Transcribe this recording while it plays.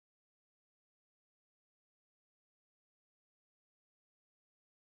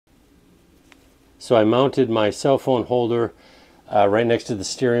So I mounted my cell phone holder right next to the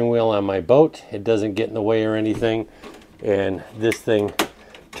steering wheel on my boat. It doesn't get in the way or anything. And this thing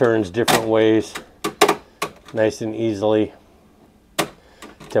turns different ways nice and easily.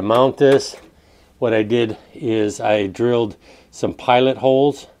 To mount this, what I did is I drilled some pilot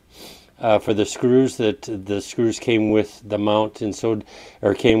holes for the screws. That the screws came with the mount, and so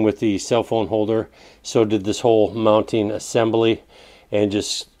came with the cell phone holder. So did this whole mounting assembly, and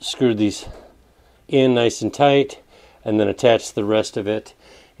just screwed these in nice and tight, and then attached the rest of it.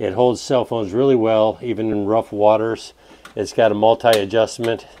 It holds cell phones really well, even in rough waters. It's got a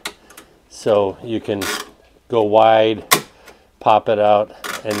multi-adjustment, so you can go wide, pop it out,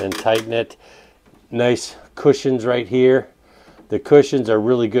 and then tighten it. Nice cushions right here. The cushions are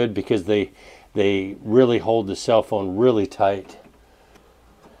really good because they really hold the cell phone really tight.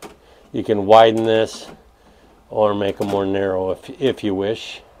 You can widen this or make them more narrow if you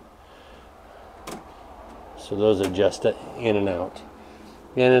wish. So those adjust in and out.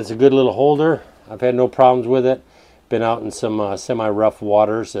 And it's a good little holder. I've had no problems with it. Been out in some semi-rough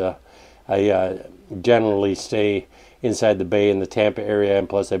waters. I generally stay inside the bay in the Tampa area, and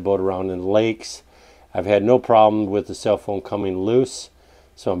plus I boat around in lakes. I've had no problem with the cell phone coming loose.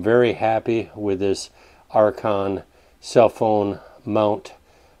 So I'm very happy with this ARKON cell phone mount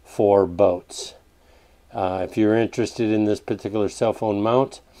for boats. If you're interested in this particular cell phone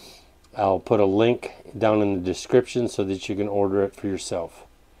mount, I'll put a link down in the description so that you can order it for yourself.